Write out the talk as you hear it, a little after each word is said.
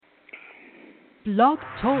Blog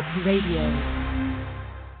Talk Radio.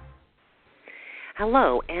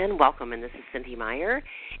 Hello and welcome, and this is Cynde Meyer,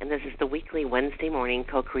 and this is the weekly Wednesday morning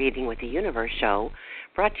Co-Creating with the Universe show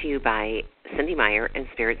brought to you by Cynde Meyer and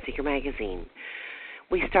Spirit Seeker Magazine.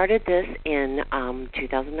 We started this in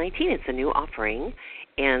 2019. It's a new offering,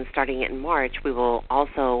 and starting in March, we will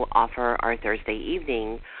also offer our Thursday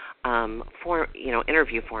evening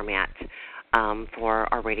interview format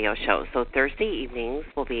for our radio show. So Thursday evenings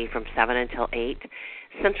will be from 7 until 8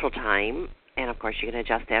 Central Time, and of course you can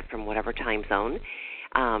adjust that from whatever time zone.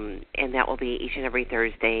 And that will be each and every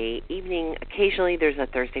Thursday evening. Occasionally there's a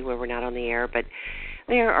Thursday where we're not on the air, but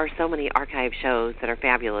there are so many archive shows that are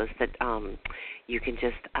fabulous that you can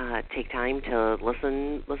just take time to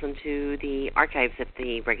listen to the archives if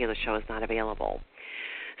the regular show is not available.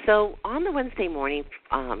 So on the Wednesday morning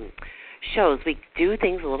shows, we do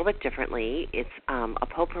things a little bit differently. It's a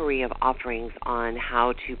potpourri of offerings on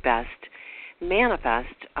how to best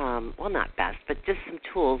manifest, not best, but just some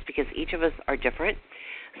tools, because each of us are different.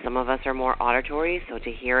 Some of us are more auditory, so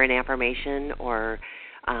to hear an affirmation or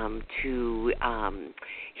to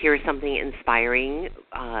hear something inspiring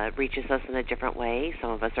reaches us in a different way.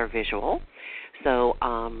 Some of us are visual. So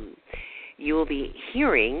you will be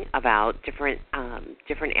hearing about different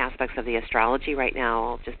aspects of the astrology right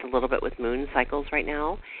now, just a little bit with moon cycles right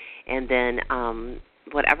now. And then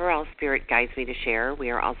whatever else Spirit guides me to share, we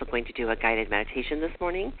are also going to do a guided meditation this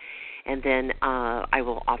morning. And then I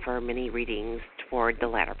will offer mini readings toward the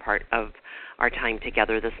latter part of our time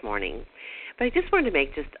together this morning. But I just wanted to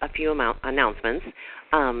make just a few announcements.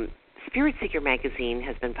 Spirit Seeker Magazine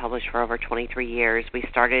has been published for over 23 years. We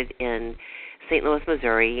started in St. Louis,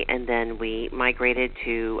 Missouri, and then we migrated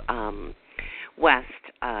to west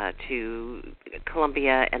to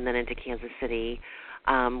Columbia and then into Kansas City.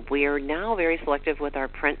 We are now very selective with our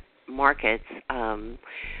print markets.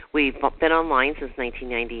 We've been online since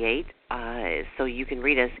 1998, so you can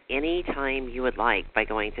read us anytime you would like by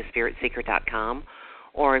going to spiritseeker.com,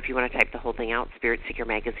 or if you want to type the whole thing out,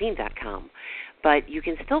 spiritseekermagazine.com. But you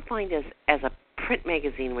can still find us as a print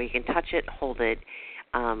magazine where you can touch it, hold it,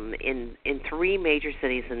 in 3 major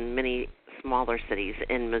cities and many smaller cities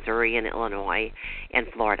in Missouri and Illinois and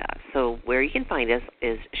Florida. So where you can find us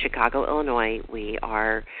is Chicago, Illinois. We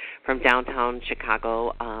are from downtown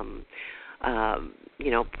Chicago,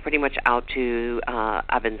 pretty much out to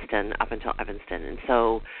Evanston, up until Evanston. And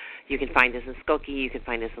so you can find us in Skokie, you can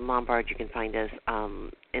find us in Lombard, you can find us,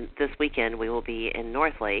 and this weekend we will be in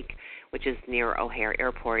North Lake, which is near O'Hare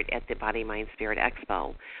Airport at the Body, Mind, Spirit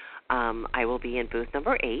Expo. I will be in booth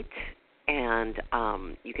number 8, and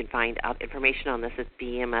you can find out information on this at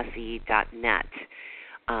bmse.net,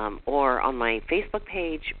 or on my Facebook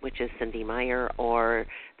page, which is Cynde Meyer, or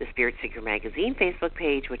the Spirit Seeker Magazine Facebook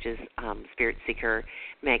page, which is Spirit Seeker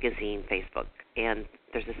Magazine Facebook, and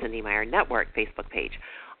there's a Cynde Meyer Network Facebook page.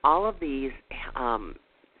 All of these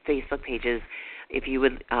Facebook pages, if you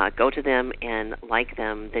would go to them and like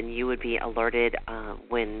them, then you would be alerted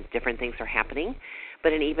when different things are happening.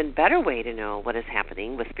 But an even better way to know what is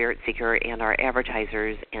happening with Spirit Seeker and our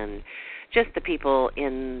advertisers and just the people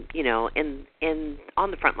in on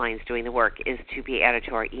the front lines doing the work is to be added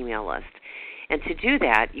to our email list. And to do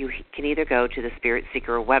that, you can either go to the Spirit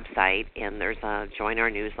Seeker website, and there's a join our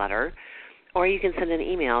newsletter, or you can send an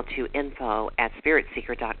email to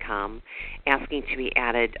info@spiritseeker.com asking to be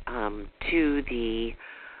added to the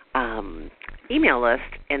email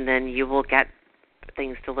list, and then you will get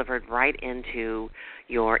things delivered right into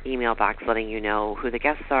your email box, letting you know who the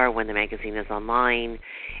guests are, when the magazine is online,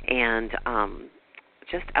 and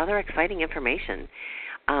just other exciting information.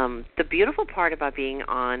 The beautiful part about being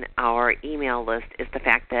on our email list is the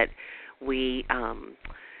fact that we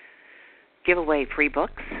give away free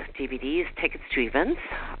books, DVDs, tickets to events,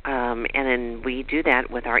 and then we do that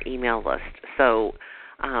with our email list. So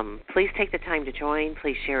please take the time to join.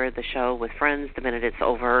 Please share the show with friends the minute it's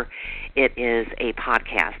over. It is a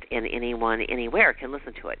podcast, and anyone, anywhere can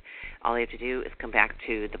listen to it. All you have to do is come back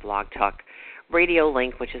to the Blog Talk Radio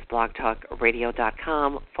link, which is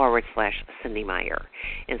blogtalkradio.com/Cynde Meyer.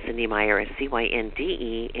 And Cynde Meyer is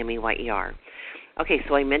CyndeMeyer. Okay,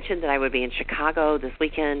 so I mentioned that I would be in Chicago this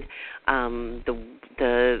weekend.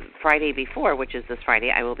 The Friday before, which is this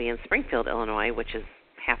Friday, I will be in Springfield, Illinois, which is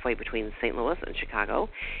halfway between St. Louis and Chicago,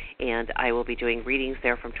 and I will be doing readings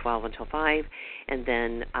there from 12 until 5, and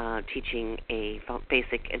then teaching a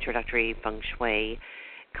basic introductory feng shui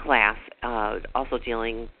class, also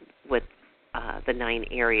dealing with the 9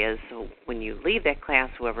 areas. So when you leave that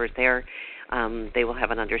class, whoever's there, they will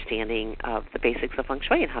have an understanding of the basics of feng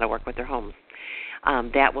shui and how to work with their homes.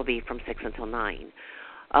 That will be from 6 until 9.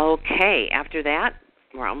 Okay, after that,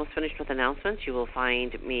 we're almost finished with announcements. You will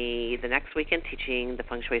find me the next weekend teaching the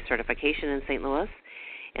Feng Shui certification in St. Louis.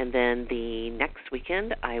 And then the next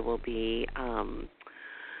weekend I will be,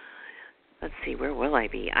 let's see, where will I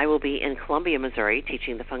be? I will be in Columbia, Missouri,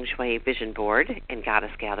 teaching the Feng Shui Vision Board and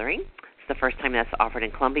Goddess Gathering. It's the first time that's offered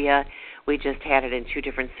in Columbia. We just had it in 2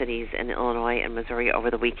 different cities in Illinois and Missouri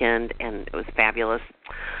over the weekend, and it was fabulous.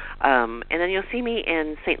 And then you'll see me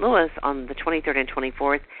in St. Louis on the 23rd and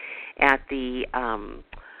 24th at the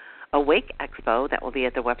Awake Expo. That will be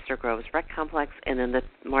at the Webster Groves Rec Complex. And then the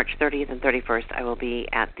March 30th and 31st, I will be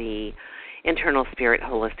at the Internal Spirit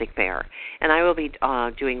Holistic Fair. And I will be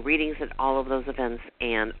doing readings at all of those events,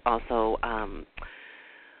 and also,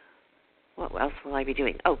 what else will I be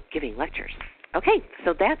doing? Oh, giving lectures. Okay,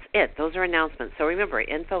 so that's it. Those are announcements. So remember,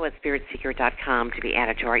 info@spiritseeker.com to be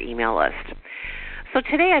added to our email list. So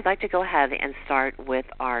today I'd like to go ahead and start with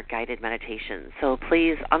our guided meditation. So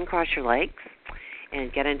please uncross your legs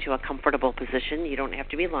and get into a comfortable position. You don't have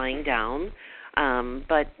to be lying down,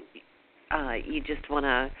 but you just want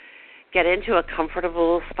to get into a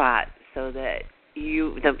comfortable spot so that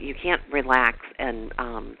you can't relax and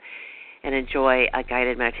enjoy a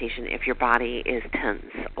guided meditation if your body is tense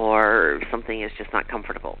or something is just not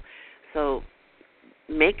comfortable. So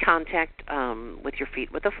make contact with your feet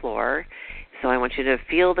with the floor. So I want you to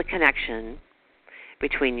feel the connection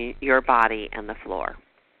between your body and the floor.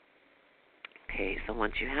 Okay, so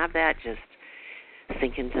once you have that, just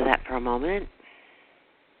sink into that for a moment.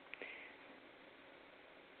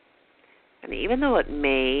 And even though it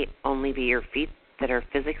may only be your feet that are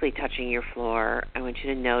physically touching your floor, I want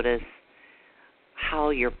you to notice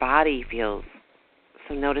how your body feels.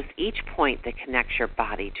 So notice each point that connects your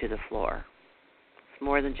body to the floor. It's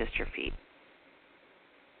more than just your feet.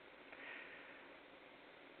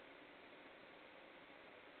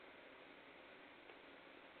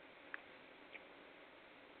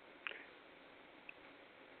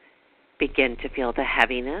 Begin to feel the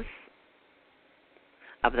heaviness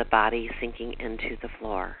of the body sinking into the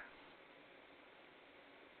floor.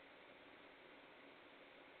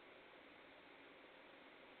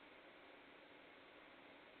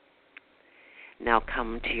 Now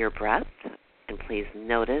come to your breath, and please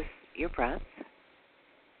notice your breath.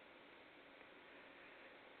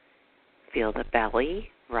 Feel the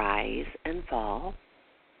belly rise and fall.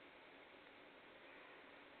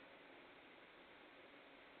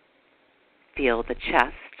 Feel the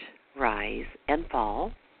chest rise and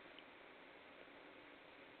fall.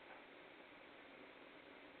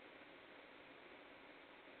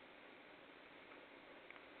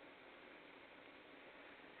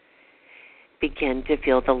 Begin to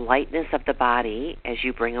feel the lightness of the body as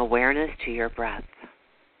you bring awareness to your breath.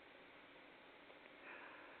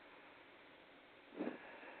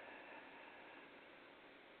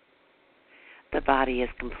 The body is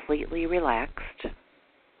completely relaxed.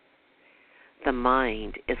 The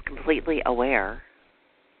mind is completely aware.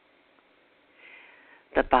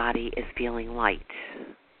 The body is feeling light.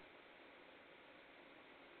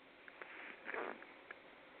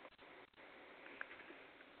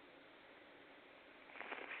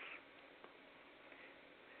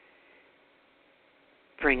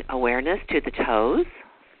 Bring awareness to the toes.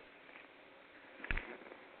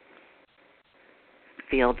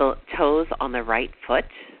 Feel the toes on the right foot.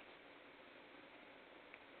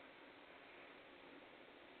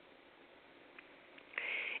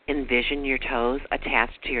 Envision your toes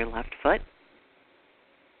attached to your left foot.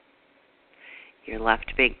 Your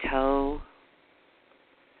left big toe.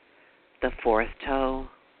 The fourth toe.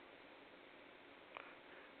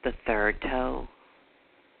 The third toe.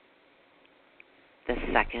 The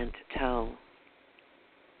second toe,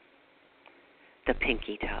 the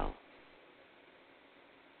pinky toe.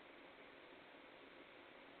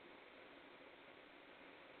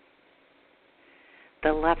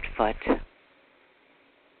 The left foot,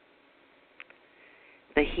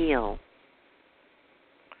 the heel,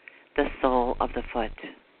 the sole of the foot,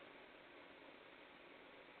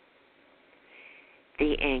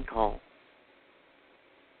 the ankle,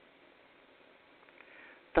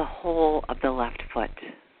 the whole of the left foot,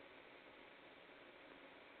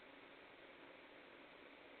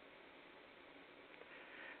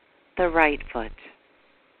 the right foot,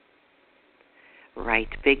 right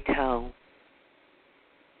big toe,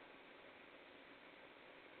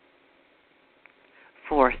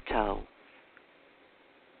 fourth toe,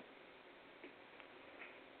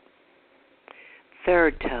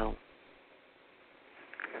 third toe,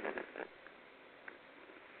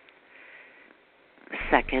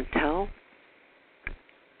 second toe,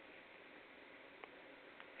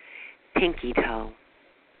 pinky toe,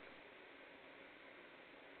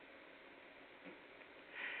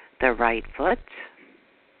 the right foot,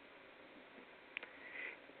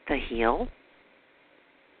 the heel,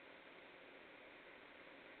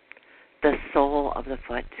 the sole of the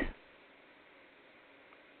foot,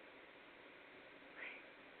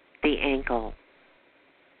 the ankle,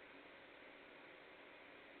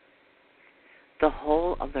 the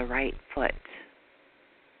whole of the right foot,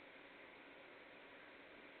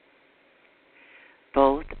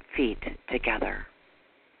 both feet together.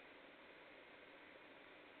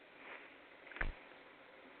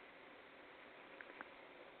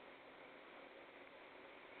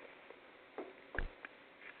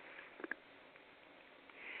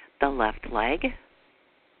 The left leg,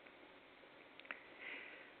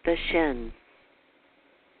 the shin,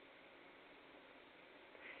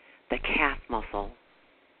 the calf muscle,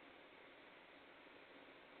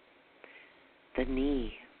 the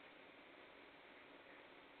knee,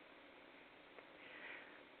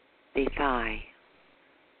 the thigh,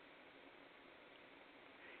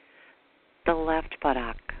 the left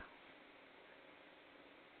buttock,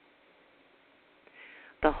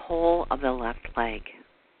 the whole of the left leg,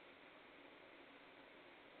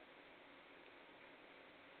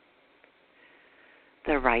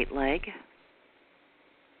 the right leg,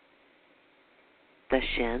 the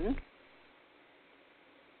shin,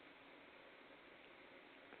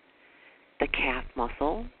 the calf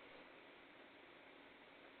muscle,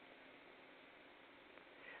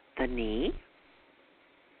 the knee,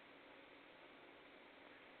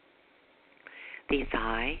 the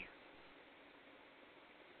thigh,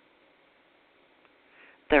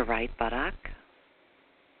 the right buttock,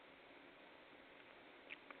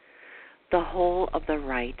 the whole of the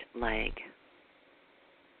right leg,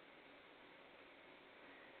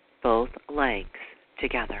 both legs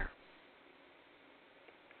together.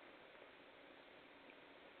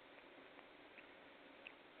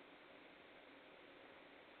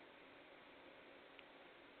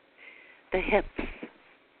 The hips,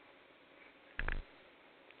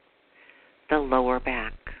 the lower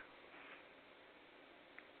back,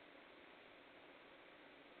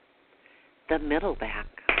 the middle back,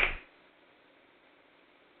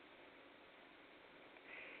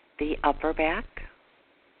 the upper back,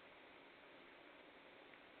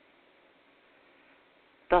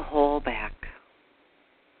 the whole back,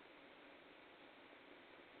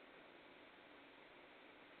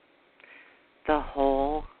 the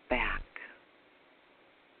whole back,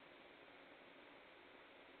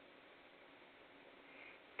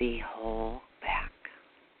 the whole back.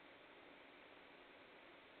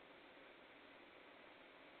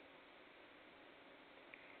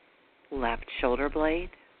 Left shoulder blade,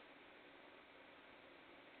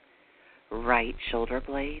 right shoulder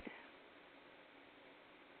blade,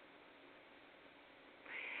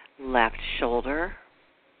 left shoulder,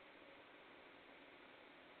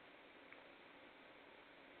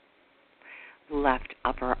 left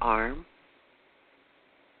upper arm,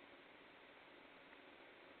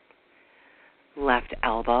 left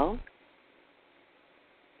elbow,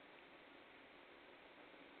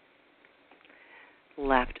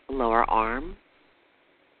 left lower arm,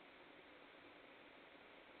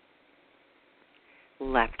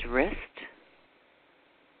 left wrist,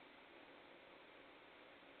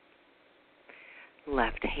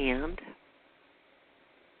 left hand,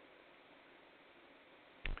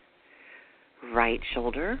 right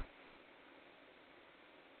shoulder,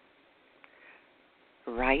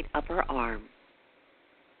 right upper arm,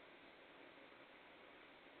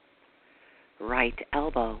 right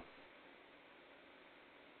elbow,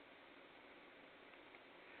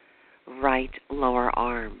 right lower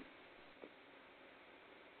arm,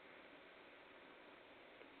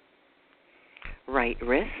 right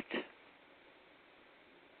wrist,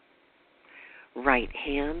 right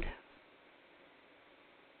hand,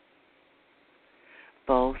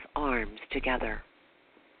 both arms together.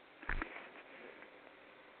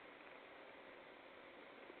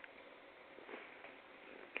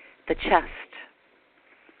 The chest,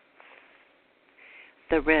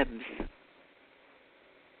 the ribs,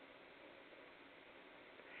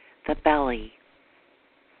 the belly,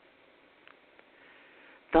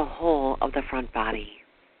 the whole of the front body,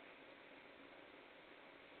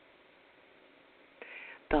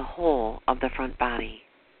 the whole of the front body,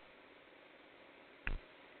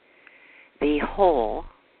 the whole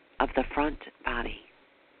of the front body.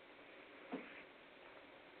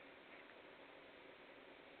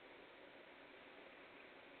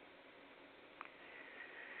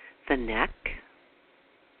 The neck,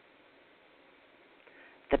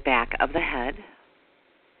 the back of the head,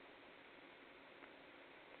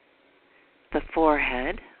 the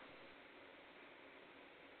forehead,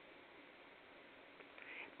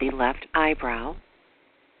 the left eyebrow,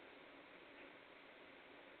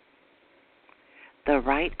 the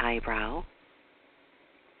right eyebrow,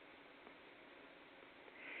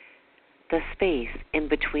 the space in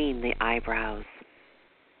between the eyebrows,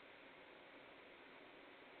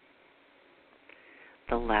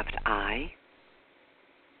 the left eye,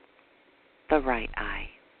 the right eye,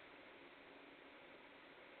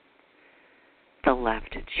 the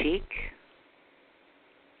left cheek,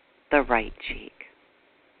 the right cheek,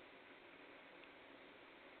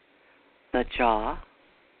 the jaw,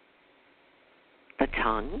 the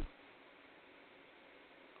tongue,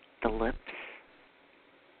 the lips,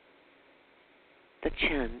 the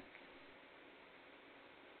chin,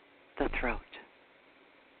 the throat,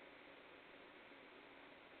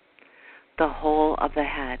 the whole of the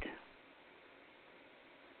head,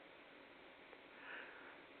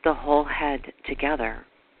 the whole head together,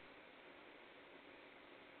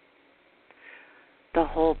 the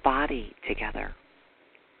whole body together.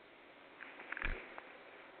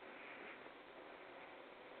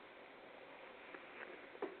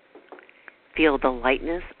 Feel the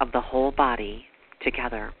lightness of the whole body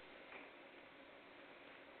together.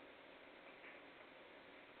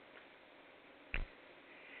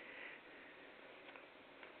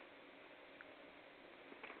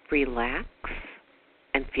 Relax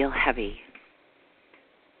and feel heavy.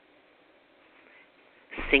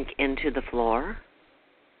 Sink into the floor.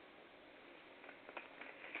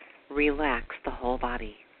 Relax the whole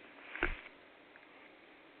body.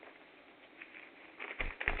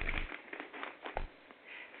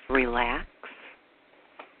 Relax.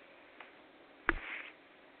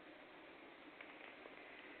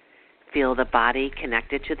 Feel the body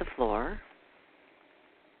connected to the floor.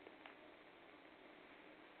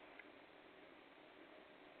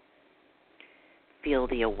 Feel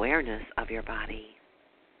the awareness of your body.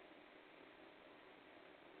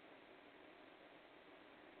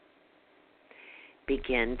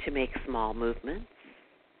 Begin to make small movements.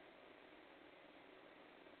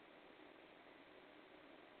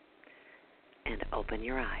 And open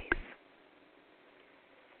your eyes.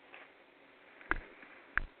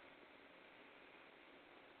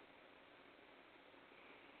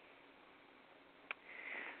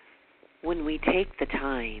 When we take the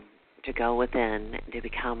time to go within, to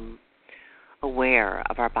become aware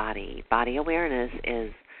of our body, body awareness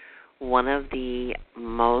is one of the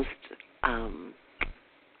most,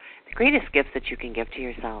 the greatest gifts that you can give to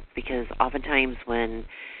yourself, because oftentimes when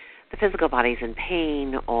the physical body's in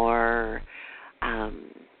pain or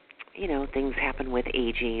things happen with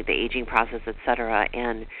aging, the aging process, etc.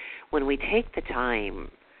 And when we take the time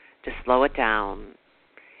to slow it down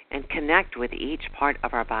and connect with each part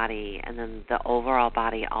of our body and then the overall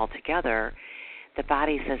body altogether, the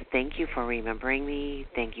body says, thank you for remembering me.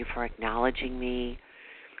 Thank you for acknowledging me.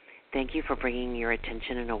 Thank you for bringing your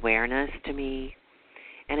attention and awareness to me.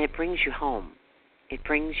 And it brings you home. It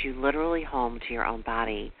brings you literally home to your own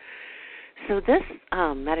body. So this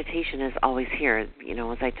meditation is always here. As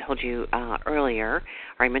I told you earlier,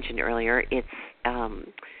 or I mentioned earlier, it's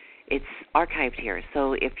archived here.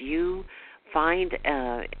 So if you find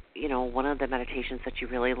one of the meditations that you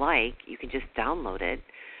really like, you can just download it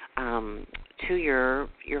to your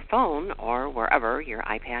phone or wherever, your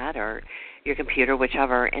iPad or your computer,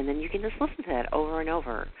 whichever, and then you can just listen to that over and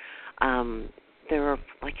over. There are,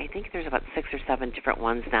 I think there's about 6 or 7 different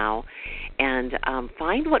ones now, and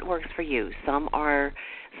find what works for you. Some are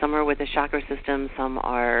with the chakra system, some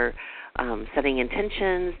are setting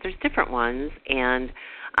intentions. There's different ones, and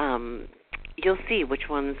you'll see which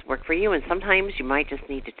ones work for you. And sometimes you might just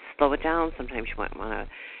need to slow it down. Sometimes you might want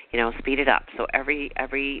to, speed it up. So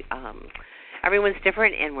everyone's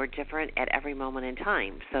different, and we're different at every moment in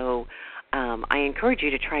time. So I encourage you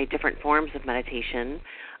to try different forms of meditation.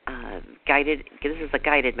 This is a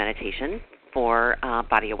guided meditation for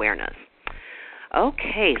body awareness.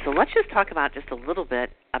 Okay, so let's just talk about just a little bit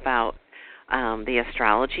about the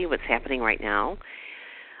astrology, what's happening right now.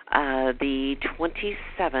 The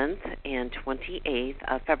 27th and 28th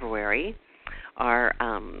of February are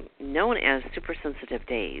known as supersensitive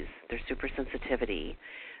days. They're supersensitivity.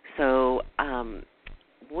 So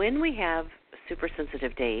when we have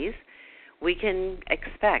supersensitive days, we can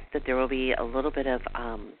expect that there will be a little bit of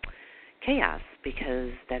chaos, because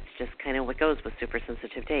that's just kind of what goes with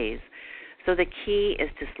supersensitive days. So the key is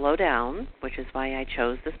to slow down, which is why I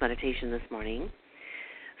chose this meditation this morning.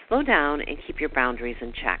 Slow down and keep your boundaries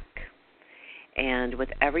in check. And with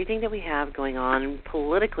everything that we have going on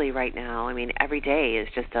politically right now, every day is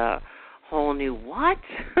just a whole new what?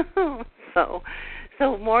 So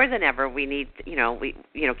more than ever, we need,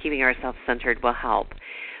 keeping ourselves centered will help.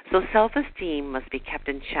 So self-esteem must be kept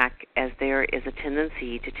in check, as there is a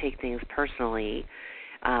tendency to take things personally,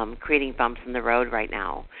 creating bumps in the road right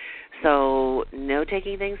now. So no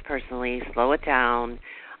taking things personally, slow it down.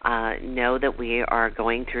 Know that we are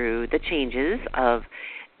going through the changes of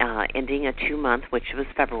ending a 2-month, which was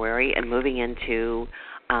February, and moving into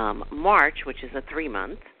March, which is a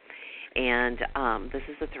 3-month. And this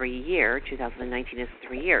is a 3-year. 2019 is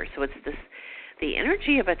 3 years. So it's this. The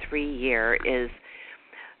energy of a 3-year is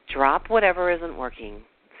drop whatever isn't working.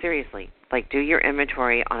 Seriously, like do your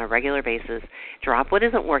inventory on a regular basis. Drop what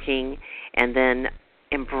isn't working, and then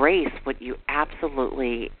embrace what you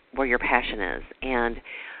absolutely, where your passion is. And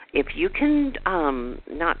if you can,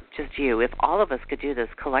 not just you, if all of us could do this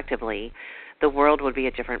collectively, the world would be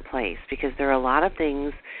a different place, because there are a lot of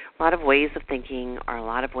things, a lot of ways of thinking, or a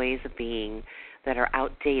lot of ways of being that are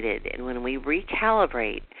outdated. And when we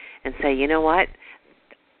recalibrate and say, you know what,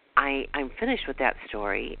 I'm finished with that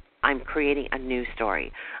story, I'm creating a new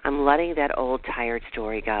story. I'm letting that old tired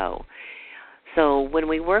story go. So when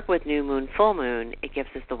we work with new moon, full moon, it gives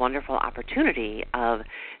us the wonderful opportunity of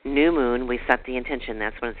new moon. We set the intention.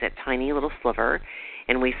 That's when it's that tiny little sliver,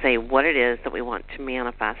 and we say what it is that we want to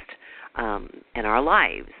manifest in our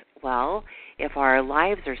lives. Well, if our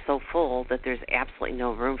lives are so full that there's absolutely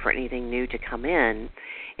no room for anything new to come in,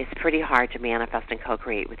 it's pretty hard to manifest and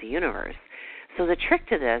co-create with the universe. So the trick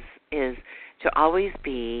to this is to always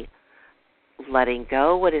be letting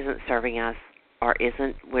go what isn't serving us or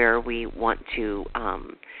isn't where we want to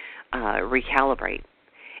recalibrate.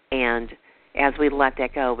 And as we let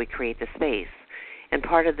that go, we create the space. And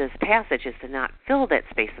part of this passage is to not fill that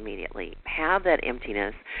space immediately. Have that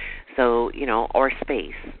emptiness, so, or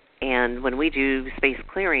space. And when we do space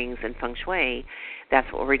clearings in Feng Shui, that's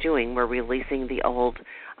what we're doing. We're releasing the old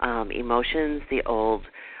emotions, the old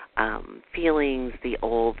feelings, the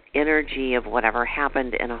old energy of whatever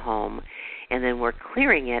happened in a home, and then we're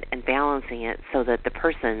clearing it and balancing it so that the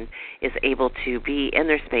person is able to be in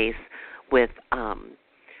their space with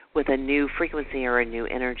a new frequency or a new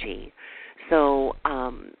energy. So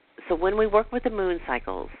when we work with the moon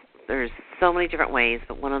cycles, there's so many different ways,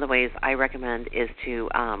 but one of the ways I recommend is to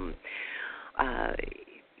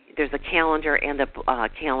there's a calendar and a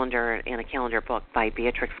calendar book by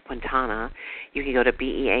Beatrix Quintana. You can go to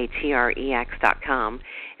beatrex.com,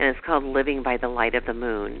 and it's called Living by the Light of the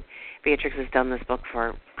Moon. Beatrix has done this book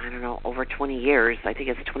for, over 20 years. I think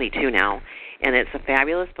it's 22 now, and it's a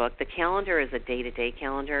fabulous book. The calendar is a day-to-day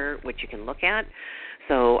calendar, which you can look at.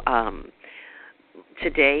 So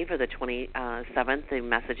today, for the 27th, the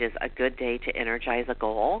message is a good day to energize a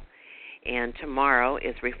goal. And tomorrow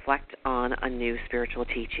is reflect on a new spiritual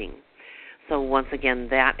teaching. So once again,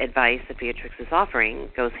 that advice that Beatrix is offering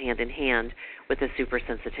goes hand in hand with the Super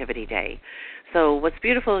Sensitivity Day. So what's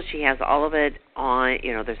beautiful is she has all of it on,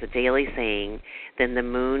 there's a daily saying, then the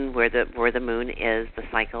moon, where the moon is, the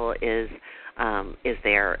cycle is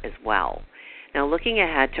there as well. Now looking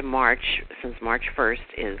ahead to March, since March 1st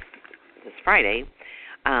is this Friday,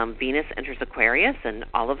 Venus enters Aquarius, and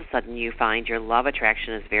all of a sudden you find your love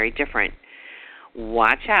attraction is very different.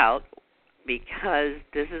 Watch out, because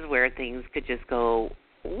this is where things could just go,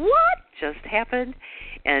 what just happened?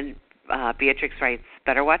 And Beatrix writes,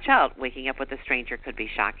 better watch out. Waking up with a stranger could be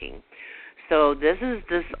shocking. So this is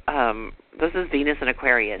Venus and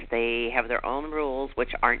Aquarius. They have their own rules,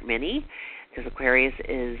 which aren't many, because Aquarius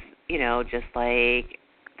is, just like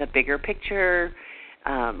the bigger picture,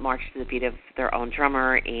 march to the beat of their own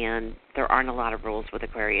drummer, and there aren't a lot of rules with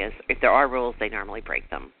Aquarius. If there are rules, they normally break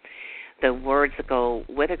them. The words that go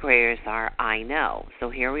with Aquarius are, I know. So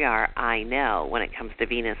here we are, I know, when it comes to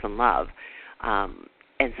Venus and love.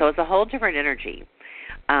 And so it's a whole different energy.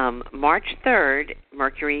 March 3rd,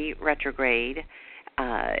 Mercury retrograde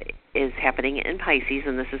is happening in Pisces,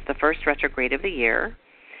 and this is the first retrograde of the year.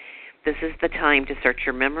 This is the time to search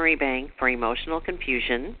your memory bank for emotional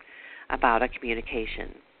confusion about a communication.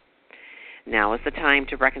 Now is the time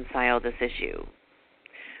to reconcile this issue.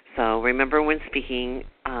 So remember, when speaking,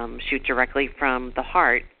 shoot directly from the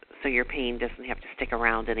heart so your pain doesn't have to stick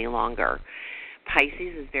around any longer.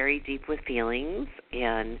 Pisces is very deep with feelings,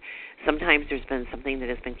 and sometimes there's been something that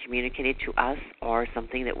has been communicated to us or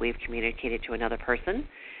something that we've communicated to another person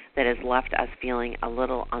that has left us feeling a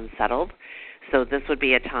little unsettled. So this would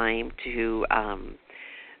be a time to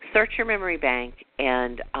search your memory bank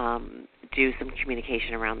and do some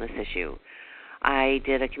communication around this issue. I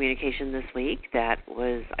did a communication this week that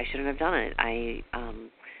I shouldn't have done it.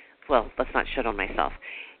 Let's not shit on myself.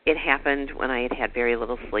 It happened when I had very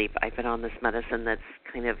little sleep. I've been on this medicine that's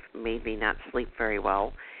kind of made me not sleep very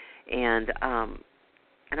well. And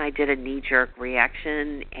I did a knee-jerk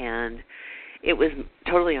reaction, and it was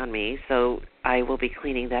totally on me, so I will be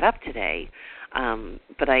cleaning that up today.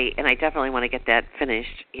 But I definitely want to get that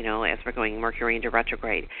finished, as we're going Mercury into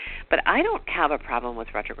retrograde. But I don't have a problem with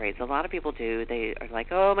retrogrades. A lot of people do. They are like,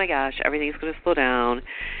 oh my gosh, everything's going to slow down,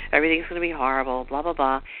 everything's going to be horrible, blah blah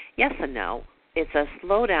blah. Yes and no. It's a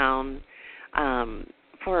slowdown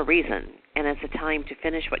for a reason, and it's a time to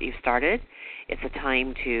finish what you started. It's a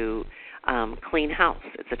time to clean house.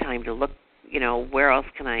 It's a time to look, where else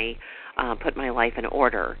can I put my life in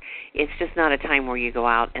order. It's just not a time where you go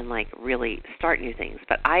out and really start new things.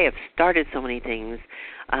 But I have started so many things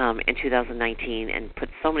in 2019 and put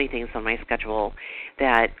so many things on my schedule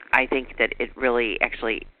that I think that it really,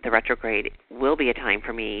 actually, the retrograde will be a time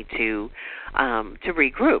for me to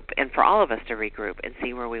regroup, and for all of us to regroup and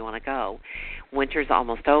see where we want to go. Winter's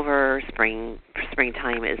almost over.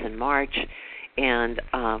 Springtime is in March, and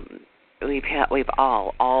we've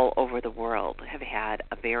all over the world have had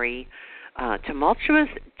a very tumultuous,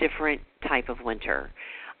 different type of winter.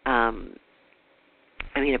 A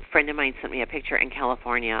friend of mine sent me a picture in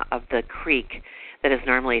California of the creek that is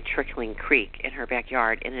normally a trickling creek in her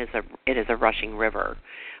backyard, and it is a rushing river.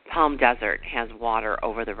 Palm Desert has water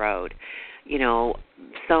over the road.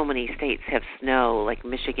 So many states have snow, like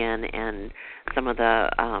Michigan and some of the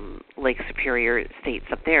Lake Superior states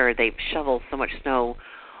up there. They've shoveled so much snow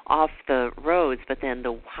off the roads, but then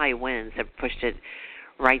the high winds have pushed it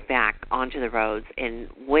right back onto the roads in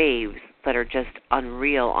waves that are just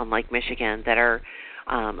unreal on Lake Michigan that are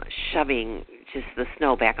shoving just the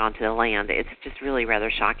snow back onto the land. It's just really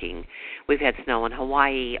rather shocking. We've had snow in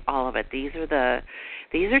Hawaii, all of it. These are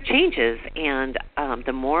changes, and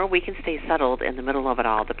the more we can stay settled in the middle of it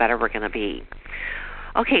all, the better we're going to be.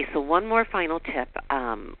 Okay, so one more final tip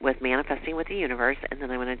with manifesting with the universe, and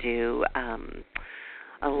then I'm going to do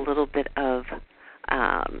a little bit of,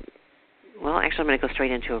 actually I'm going to go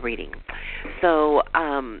straight into a reading. So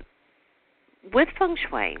with Feng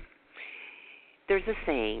Shui, there's a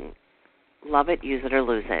saying, love it, use it, or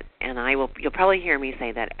lose it. And you'll probably hear me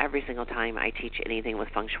say that every single time I teach anything with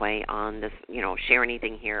Feng Shui on this, share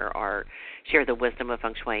anything here or share the wisdom of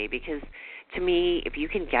Feng Shui, because to me, if you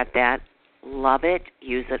can get that, love it,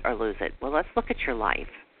 use it, or lose it. Well, let's look at your life.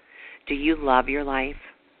 Do you love your life?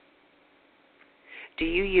 Do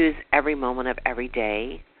you use every moment of every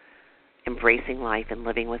day embracing life and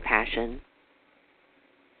living with passion?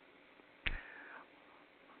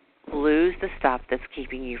 Lose the stuff that's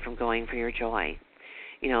keeping you from going for your joy.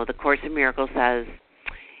 The Course in Miracles says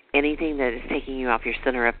anything that is taking you off your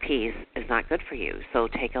center of peace is not good for you. So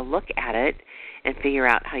take a look at it and figure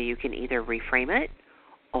out how you can either reframe it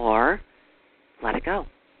or let it go.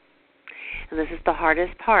 And this is the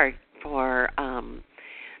hardest part for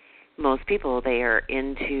most people. They are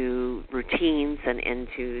into routines and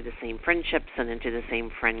into the same friendships and into the same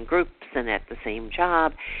friend groups and at the same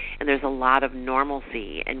job, and there's a lot of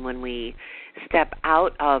normalcy. And when we step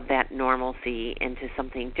out of that normalcy into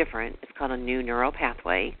something different, it's called a new neural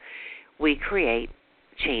pathway, we create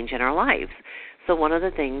change in our lives. So one of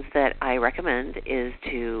the things that I recommend is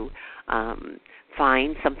to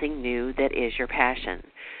find something new that is your passion.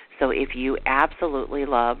 So if you absolutely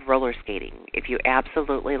love roller skating, if you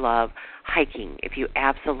absolutely love hiking, if you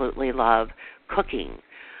absolutely love cooking,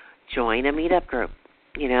 join a meetup group.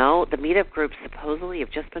 The meetup groups supposedly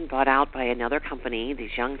have just been bought out by another company.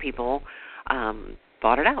 These young people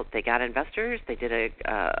bought it out. They got investors. They did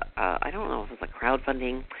I don't know if it was a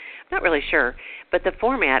crowdfunding. I'm not really sure. But the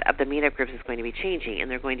format of the meetup groups is going to be changing,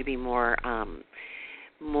 and they're going to be more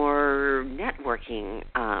networking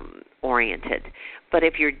oriented. But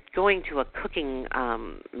if you're going to a cooking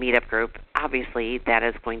meetup group, obviously that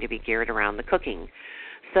is going to be geared around the cooking.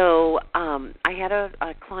 So I had a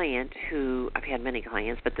client who, I've had many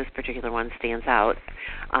clients, but this particular one stands out.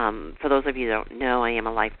 For those of you who don't know, I am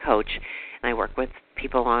a life coach, and I work with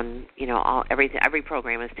people on, every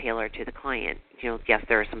program is tailored to the client. Yes,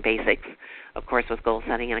 there are some basics, of course, with goal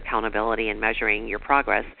setting and accountability and measuring your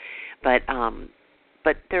progress, but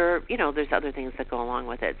there, there's other things that go along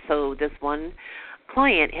with it. So this one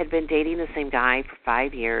client had been dating the same guy for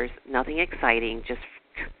 5 years, nothing exciting, just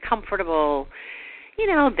comfortable,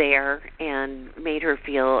 there, and made her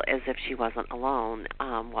feel as if she wasn't alone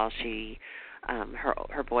while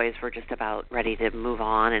her boys were just about ready to move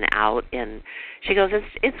on and out. And she goes,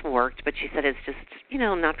 it's worked, but she said it's just,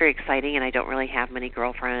 not very exciting, and I don't really have many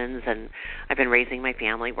girlfriends, and I've been raising my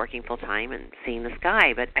family, working full-time, and seeing this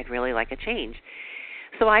guy, but I'd really like a change.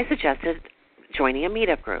 So I suggested joining a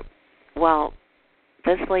meetup group. Well,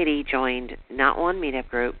 this lady joined not one meetup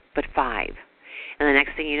group, but 5. And the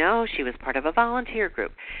next thing you know, she was part of a volunteer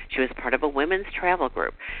group. She was part of a women's travel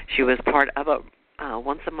group. She was part of a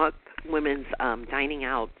once-a-month women's dining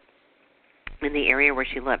out in the area where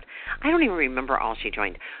she lived. I don't even remember all she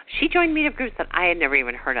joined. She joined meetup groups that I had never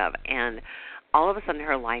even heard of, and all of a sudden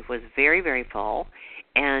her life was very, very full,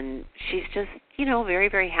 and she's just, very,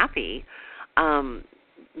 very happy.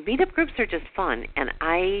 Meetup groups are just fun, and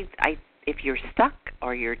if you're stuck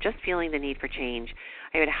or you're just feeling the need for change,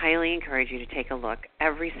 I would highly encourage you to take a look.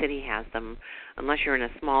 Every city has them, unless you're in a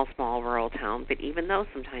small, rural town. But even those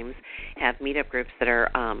sometimes have meetup groups that are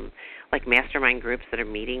like mastermind groups that are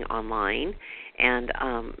meeting online. And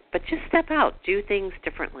but just step out, do things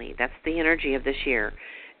differently. That's the energy of this year.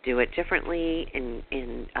 Do it differently and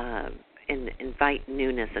invite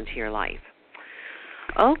newness into your life.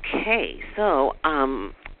 Okay, so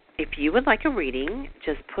if you would like a reading,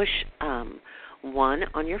 just push 1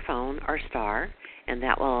 on your phone or star, and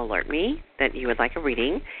that will alert me that you would like a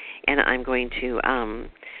reading. And I'm going to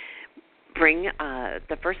bring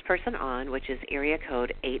the first person on, which is area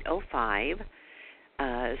code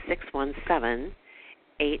 805-617.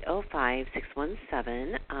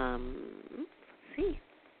 805-617. Let's see.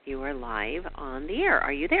 You are live on the air.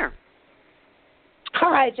 Are you there?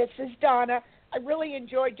 Hi, this is Donna. I really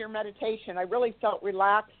enjoyed your meditation. I really felt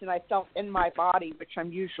relaxed, and I felt in my body, which I'm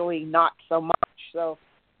usually not so much. So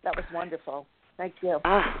that was wonderful. Thank you.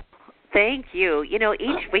 Thank you.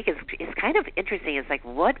 Each week is kind of interesting. It's like,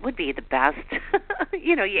 what would be the best?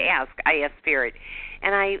 I ask Spirit.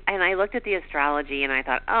 And I looked at the astrology, and I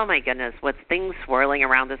thought, oh, my goodness, with things swirling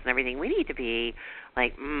around us and everything, we need to be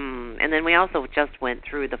like, And then we also just went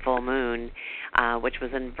through the full moon, which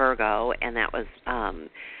was in Virgo, and that was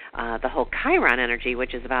the whole Chiron energy,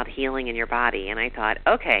 which is about healing in your body. And I thought,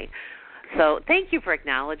 okay, so thank you for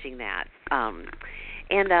acknowledging that. Donna,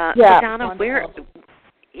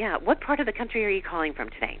 what part of the country are you calling from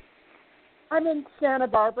today? I'm in Santa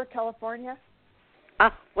Barbara, California.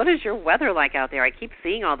 What is your weather like out there? I keep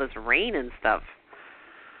seeing all this rain and stuff.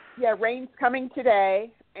 Yeah, rain's coming today,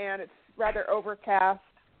 and it's rather overcast,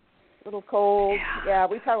 a little cold. Yeah,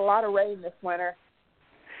 we've had a lot of rain this winter.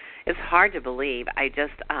 It's hard to believe.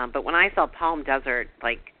 But when I saw Palm Desert,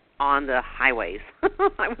 like, on the highways,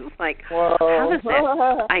 I was like, whoa. How does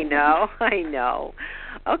that? I know.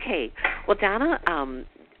 Okay. Well, Donna,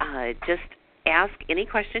 just ask any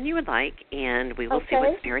question you would like, and we will see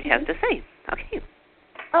what Spirit has to say. Okay.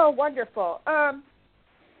 Oh, wonderful.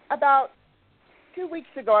 About 2 weeks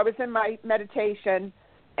ago, I was in my meditation,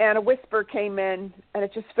 and a whisper came in, and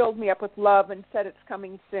it just filled me up with love and said it's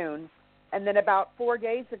coming soon. And then about 4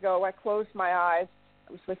 days ago, I closed my eyes.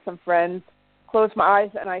 I was with some friends, closed my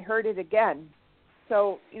eyes, and I heard it again.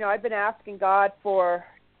 So, I've been asking God for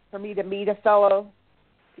me to meet a fellow,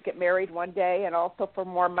 to get married one day, and also for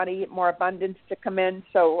more money, more abundance to come in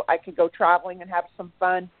so I could go traveling and have some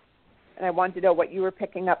fun. And I wanted to know what you were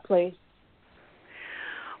picking up, please.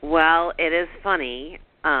 Well, it is funny.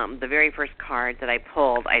 The very first card that I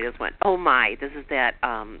pulled, I just went, oh, my, this is that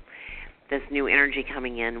this new energy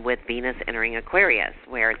coming in with Venus entering Aquarius,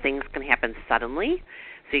 where things can happen suddenly.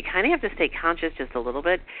 So you kind of have to stay conscious just a little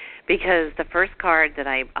bit, because the first card that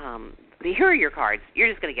here are your cards. You're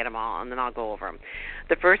just going to get them all, and then I'll go over them.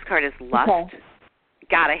 The first card is Lust. Okay.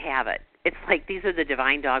 Gotta have it. It's like these are the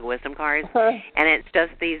Divine Dog Wisdom cards, and it's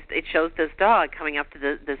just these. It shows this dog coming up to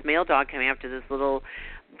this male dog coming up to this little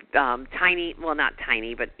tiny, well, not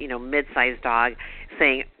tiny, but mid-sized dog,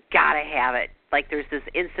 saying, "Gotta have it." Like there's this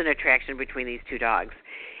instant attraction between these two dogs,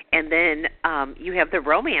 and then you have the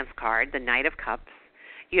Romance card, the Knight of Cups.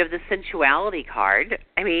 You have the Sensuality card.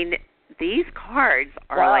 I mean, these cards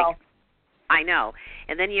are like, I know.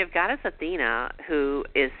 And then you've Goddess Athena, who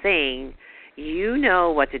is saying, you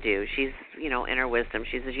know what to do. She's, inner wisdom.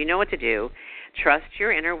 She says, you know what to do. Trust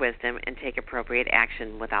your inner wisdom and take appropriate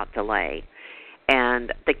action without delay.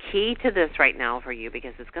 And the key to this right now for you,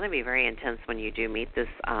 because it's going to be very intense when you do meet this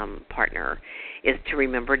partner, is to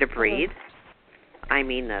remember to breathe. I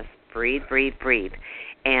mean this. Breathe, breathe, breathe.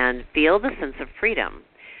 And feel the sense of freedom.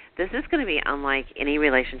 This is going to be unlike any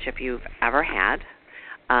relationship you've ever had.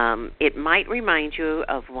 It might remind you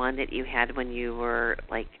of one that you had when you were,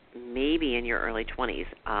 like, maybe in your early 20s.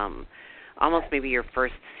 Almost maybe your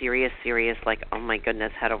first serious, like, oh, my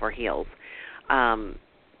goodness, head over heels.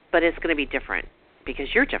 But it's going to be different because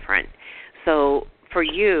you're different. So for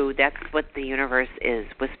you, that's what the universe is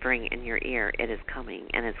whispering in your ear. It is coming,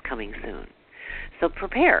 and it's coming soon. So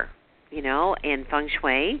prepare, in Feng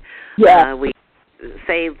Shui. Yeah. We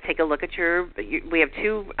say take a look at we have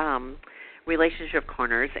two relationship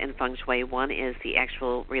corners in Feng Shui. One is the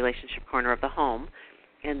actual relationship corner of the home.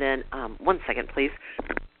 And then, 1 second, please.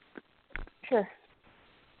 Sure.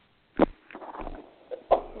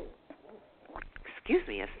 Excuse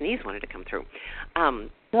me, a sneeze wanted to come through.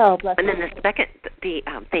 Oh, bless And then you. the second,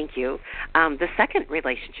 thank you. The second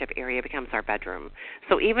relationship area becomes our bedroom.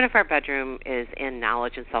 So even if our bedroom is in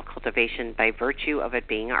knowledge and self-cultivation by virtue of it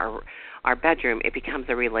being our bedroom, it becomes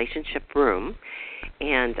a relationship room.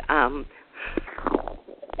 And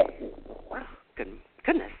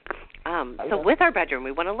goodness. So with our bedroom,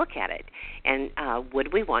 we want to look at it. And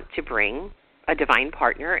would we want to bring a divine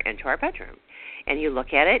partner into our bedroom? And you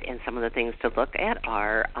look at it, and some of the things to look at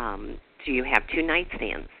are, do you have two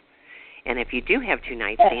nightstands? And if you do have two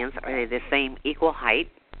nightstands, are they the same equal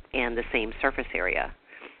height and the same surface area?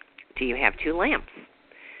 Do you have two lamps?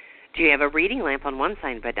 Do you have a reading lamp on one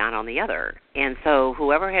side but not on the other? And so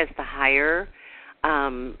whoever has the higher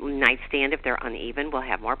nightstand, if they're uneven, will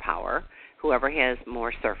have more power. Whoever has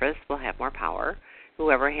more surface will have more power.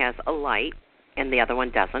 Whoever has a light and the other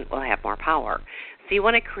one doesn't will have more power. So you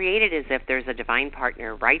want to create it as if there's a divine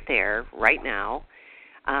partner right there, right now.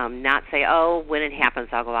 Not say, oh, when it happens,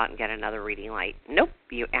 I'll go out and get another reading light. Nope.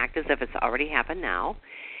 You act as if it's already happened now.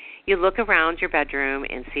 You look around your bedroom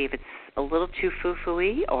and see if it's a little too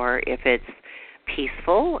foo-foo-y or if it's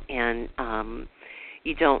peaceful, and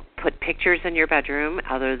you don't put pictures in your bedroom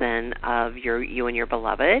other than of you and your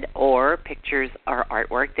beloved, or pictures or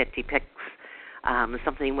artwork that depicts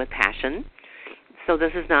something with passion. So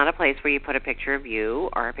this is not a place where you put a picture of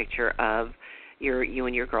you or a picture of you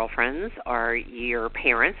and your girlfriends or your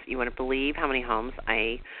parents. You want to believe how many homes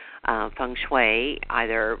I feng shui,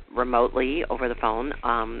 either remotely over the phone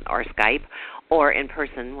or Skype, or in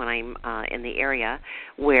person when I'm in the area,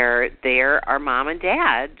 where there are mom and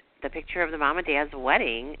dad, the picture of the mom and dad's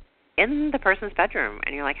wedding in the person's bedroom.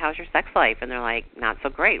 And you're like, how's your sex life? And they're like, not so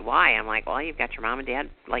great. Why? I'm like, well, you've got your mom and dad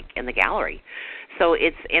like in the gallery. So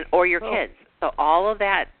it's or your kids. So all of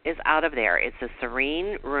that is out of there. It's a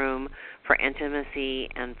serene room for intimacy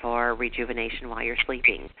and for rejuvenation while you're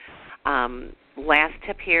sleeping. Last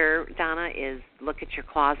tip here, Donna, is look at your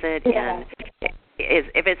closet, and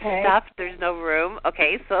if it's stuffed, there's no room.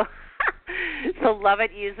 Okay, so so love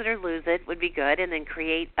it, use it, or lose it would be good, and then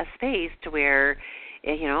create a space to where,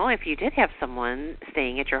 you know, if you did have someone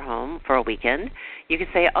staying at your home for a weekend, you could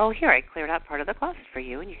say, oh, here, I cleared out part of the closet for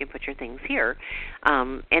you, and you can put your things here.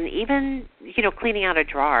 And even, you know, cleaning out a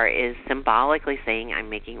drawer is symbolically saying I'm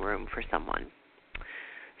making room for someone.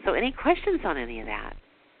 So any questions on any of that?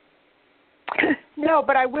 No,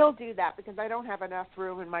 but I will do that because I don't have enough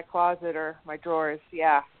room in my closet or my drawers.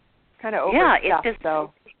 Yeah, kind of overstuffed. Yeah, it's just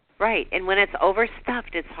so. Right, and when it's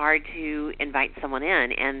overstuffed, it's hard to invite someone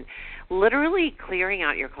in. And literally clearing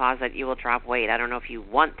out your closet, you will drop weight. I don't know if you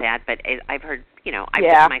want that, but I've heard, you know, I've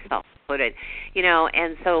done myself included, you know.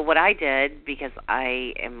 And so what I did, because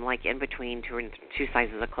I am like in between two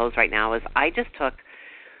sizes of clothes right now, is I just took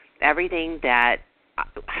everything that.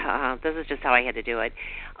 This is just how I had to do it.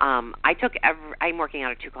 I'm working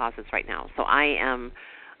out of two closets right now, so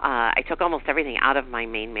I took almost everything out of my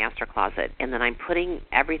main master closet, and then I'm putting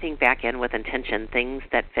everything back in with intention, things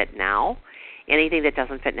that fit now. Anything that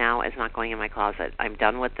doesn't fit now is not going in my closet. I'm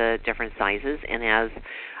done with the different sizes, and as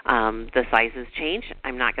the sizes change,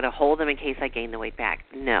 I'm not going to hold them in case I gain the weight back.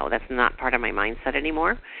 No, that's not part of my mindset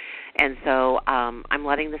anymore. And so I'm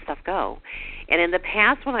letting the stuff go. And in the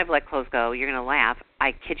past, when I've let clothes go, you're going to laugh.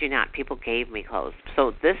 I kid you not, people gave me clothes.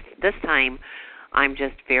 So this time, I'm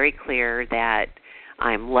just very clear that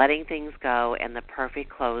I'm letting things go, and the perfect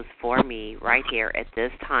clothes for me right here at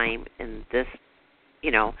this time in this,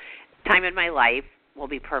 you know, time in my life will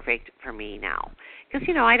be perfect for me now. Because,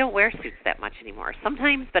 you know, I don't wear suits that much anymore.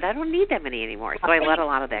 Sometimes, but I don't need that many anymore. So I let a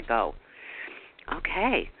lot of that go.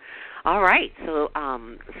 Okay. All right.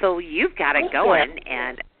 So you've got it going,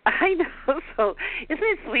 and I know. So isn't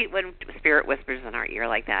it sweet when Spirit whispers in our ear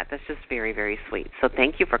like that? That's just very, very sweet. So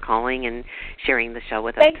thank you for calling and sharing the show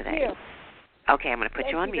with us today. Thank you. Okay, I'm going to put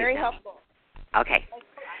you on mute very now. helpful. Okay.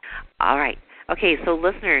 All right. Okay, so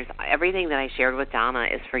listeners, everything that I shared with Donna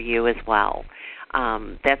is for you as well.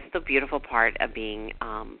 That's the beautiful part of being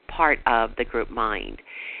part of the group mind.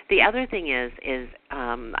 The other thing is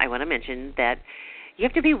I want to mention that you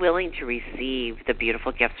have to be willing to receive the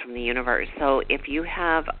beautiful gifts from the universe. So if you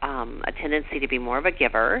have a tendency to be more of a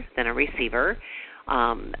giver than a receiver,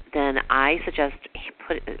 then I suggest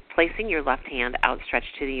placing your left hand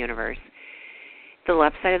outstretched to the universe. The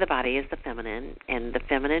left side of the body is the feminine, and the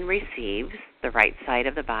feminine receives. The right side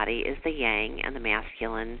of the body is the yang, and the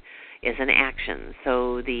masculine is an action.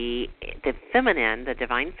 So the feminine, the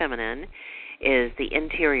divine feminine, is the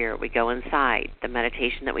interior. We go inside. The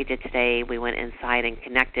meditation that we did today, we went inside and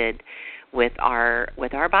connected with our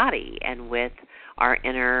body and with our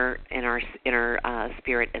inner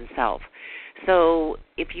spirit and self. So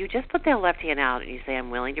if you just put that left hand out and you say,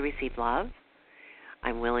 I'm willing to receive love,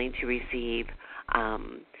 I'm willing to receive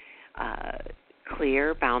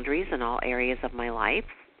clear boundaries in all areas of my life.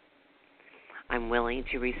 I'm willing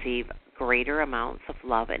to receive greater amounts of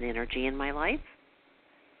love and energy in my life.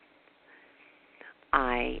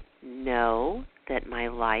 I know that my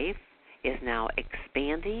life is now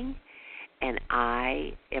expanding, and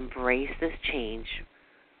I embrace this change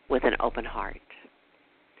with an open heart.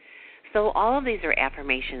 So all of these are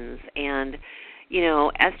affirmations, and,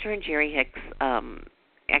 Esther and Jerry Hicks,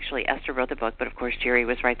 actually Esther wrote the book, but of course Jerry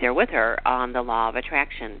was right there with her on the law of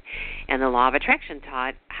attraction. And the law of attraction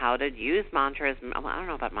taught how to use mantras, I don't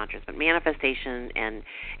know about mantras, but manifestation and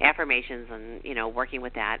affirmations and, working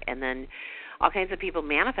with that. And then all kinds of people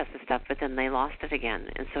manifested stuff, but then they lost it again.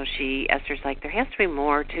 And so Esther's like, there has to be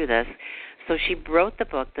more to this. So she wrote the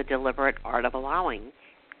book, The Deliberate Art of Allowing.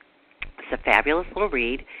 It's a fabulous little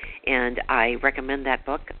read, and I recommend that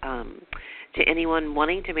book to anyone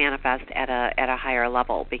wanting to manifest at a higher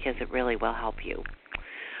level, because it really will help you.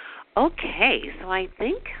 Okay, so I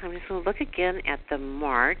think I'm just going to look again at the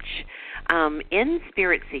March. In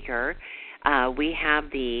Spirit Seeker, we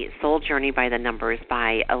have the Soul Journey by the Numbers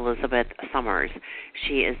by Elizabeth Summers.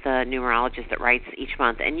 She is the numerologist that writes each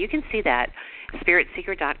month, and you can see that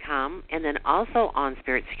spiritseeker.com, and then also on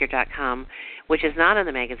spiritseeker.com, which is not in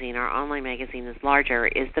the magazine, our online magazine is larger,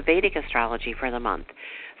 is the Vedic astrology for the month.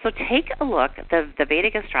 So take a look. The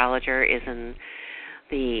Vedic astrologer is in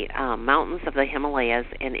the mountains of the Himalayas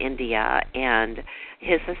in India, and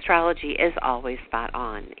his astrology is always spot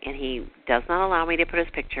on. And he does not allow me to put his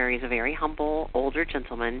picture. He's a very humble, older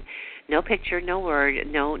gentleman. No picture, no word,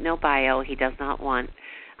 no bio. He does not want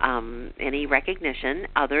any recognition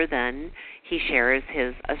other than he shares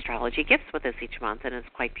his astrology gifts with us each month, and it's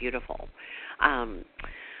quite beautiful.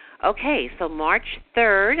 Okay, so March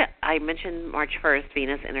 3rd, I mentioned March 1st,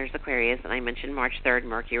 Venus enters Aquarius, and I mentioned March 3rd,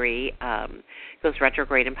 Mercury goes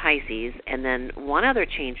retrograde in Pisces, and then one other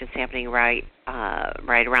change that's happening right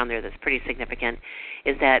around there that's pretty significant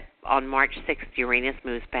is that on March 6th, Uranus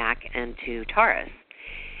moves back into Taurus,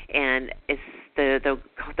 and it's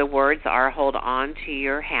the words are hold on to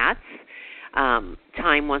your hats,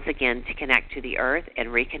 time once again to connect to the earth and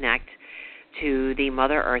reconnect to the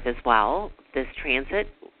Mother Earth as well. This transit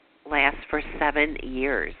lasts for 7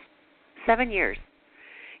 years. 7 years.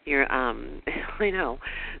 I know.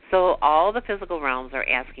 So all the physical realms are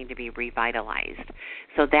asking to be revitalized.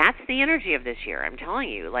 So that's the energy of this year. I'm telling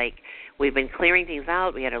you, we've been clearing things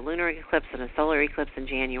out. We had a lunar eclipse and a solar eclipse in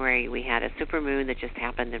January. We had a supermoon that just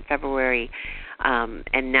happened in February.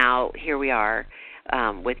 And now here we are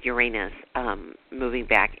with Uranus moving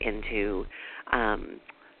back into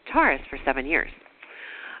Taurus for 7 years.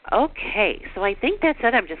 Okay, so I think that's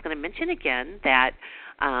it. I'm just going to mention again that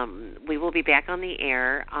we will be back on the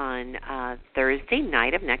air on Thursday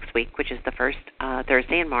night of next week, which is the first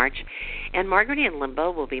Thursday in March. And Margaret Ann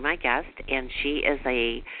Limbo will be my guest, and she is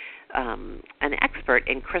an expert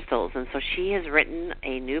in crystals. And so she has written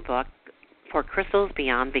a new book for Crystals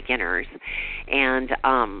Beyond Beginners. And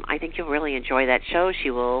I think you'll really enjoy that show. She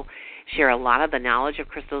will share a lot of the knowledge of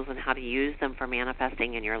crystals and how to use them for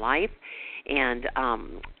manifesting in your life.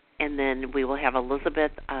 And then we will have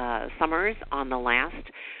Elizabeth Summers on the last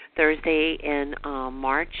Thursday in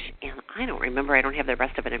March, and I don't remember. I don't have the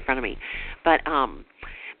rest of it in front of me, but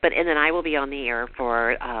and then I will be on the air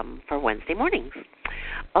for Wednesday mornings.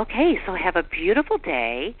 Okay, so have a beautiful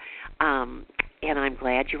day, and I'm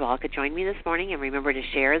glad you all could join me this morning. And remember to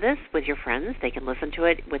share this with your friends. They can listen to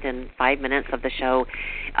it within 5 minutes of the show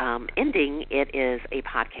ending. It is a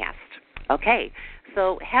podcast. Okay,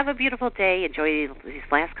 so have a beautiful day. Enjoy these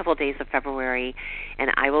last couple of days of February. And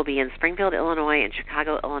I will be in Springfield, Illinois and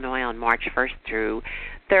Chicago, Illinois on March 1st through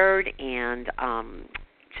 3rd. And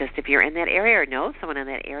just if you're in that area or know someone in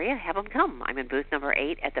that area, have them come. I'm in booth number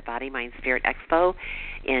 8 at the Body, Mind, Spirit Expo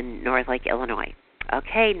in North Lake, Illinois.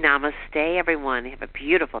 Okay, namaste, everyone. Have a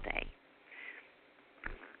beautiful day.